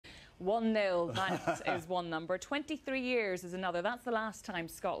1-0, that is one number. 23 years is another. That's the last time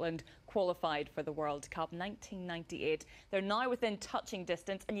Scotland qualified for the World Cup, 1998. They're now within touching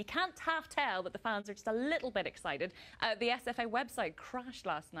distance, and you can't half tell that the fans are just a little bit excited. The SFA website crashed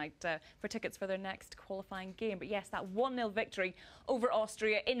last night for tickets for their next qualifying game. But yes, that 1-0 victory over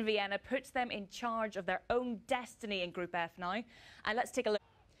Austria in Vienna puts them in charge of their own destiny in Group F now. And let's take a look.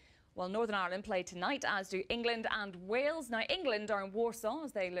 Well, Northern Ireland play tonight, as do England and Wales. Now, England are in Warsaw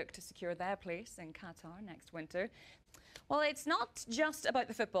as they look to secure their place in Qatar next winter. Well, it's not just about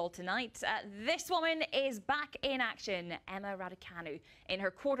the football tonight. This woman is back in action, Emma Raducanu, in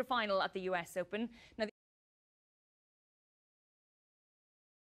her quarter-final at the US Open. Now,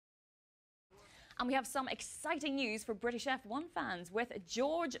 and we have some exciting news for British F1 fans, with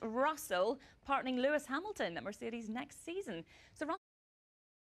George Russell partnering Lewis Hamilton at Mercedes next season. So now,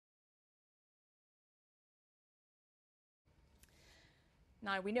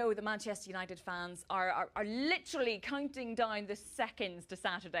 we know the Manchester United fans are literally counting down the seconds to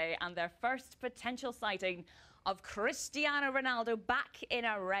Saturday and their first potential sighting of Cristiano Ronaldo back in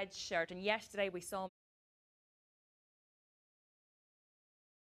a red shirt. And yesterday we saw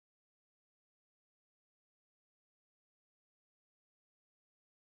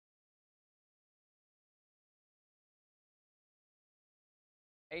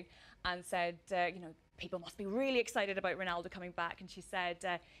and said, people must be really excited about Ronaldo coming back. And she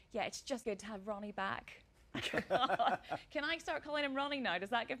said, yeah, it's just good to have Ronnie back. Can I start calling him Ronnie now?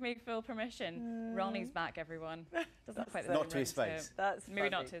 Does that give me full permission? Ronnie's back, everyone. Doesn't quite not to his face. That's maybe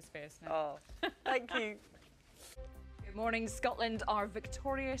not to his face. No. Oh, thank you. Good morning. Scotland are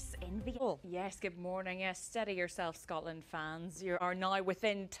victorious in Vienna. Yes, good morning. Yes, steady yourself, Scotland fans. You are now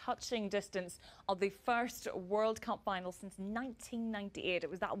within touching distance of the first World Cup final since 1998. It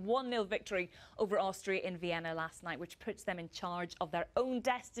was that 1-0 victory over Austria in Vienna last night, which puts them in charge of their own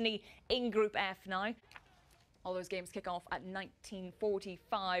destiny in Group F now. All those games kick off at 19:45,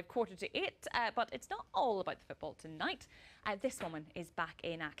 7:45, but it's not all about the football tonight. This woman is back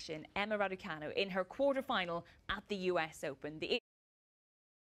in action, Emma Raducanu, in her quarter-final at the US Open.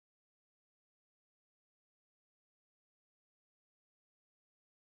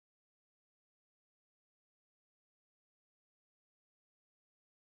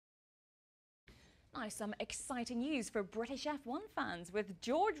 Now, some exciting news for British F1 fans, with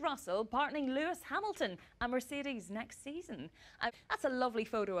George Russell partnering Lewis Hamilton at Mercedes next season. That's a lovely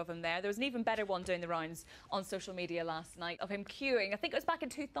photo of him there. There was an even better one doing the rounds on social media last night of him queuing, I think it was back in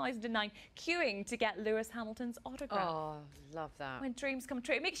 2009, queuing to get Lewis Hamilton's autograph. Oh, love that. When dreams come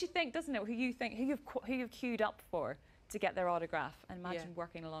true. It makes you think, doesn't it, who you've queued up for to get their autograph, and imagine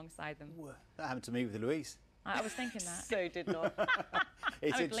working alongside them. That happened to me with Louise. I was thinking that. So did not.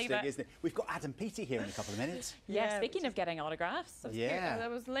 It's interesting, isn't it? We've got Adam Peaty here in a couple of minutes. Yeah, speaking of getting autographs, I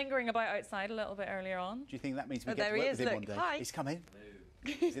was lingering about outside a little bit earlier on. Do you think that means we get to work with him one day? Hi. He's come in.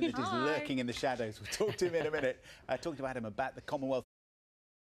 He's lurking in the shadows. We'll talk to him in a minute. Talked to Adam about the Commonwealth.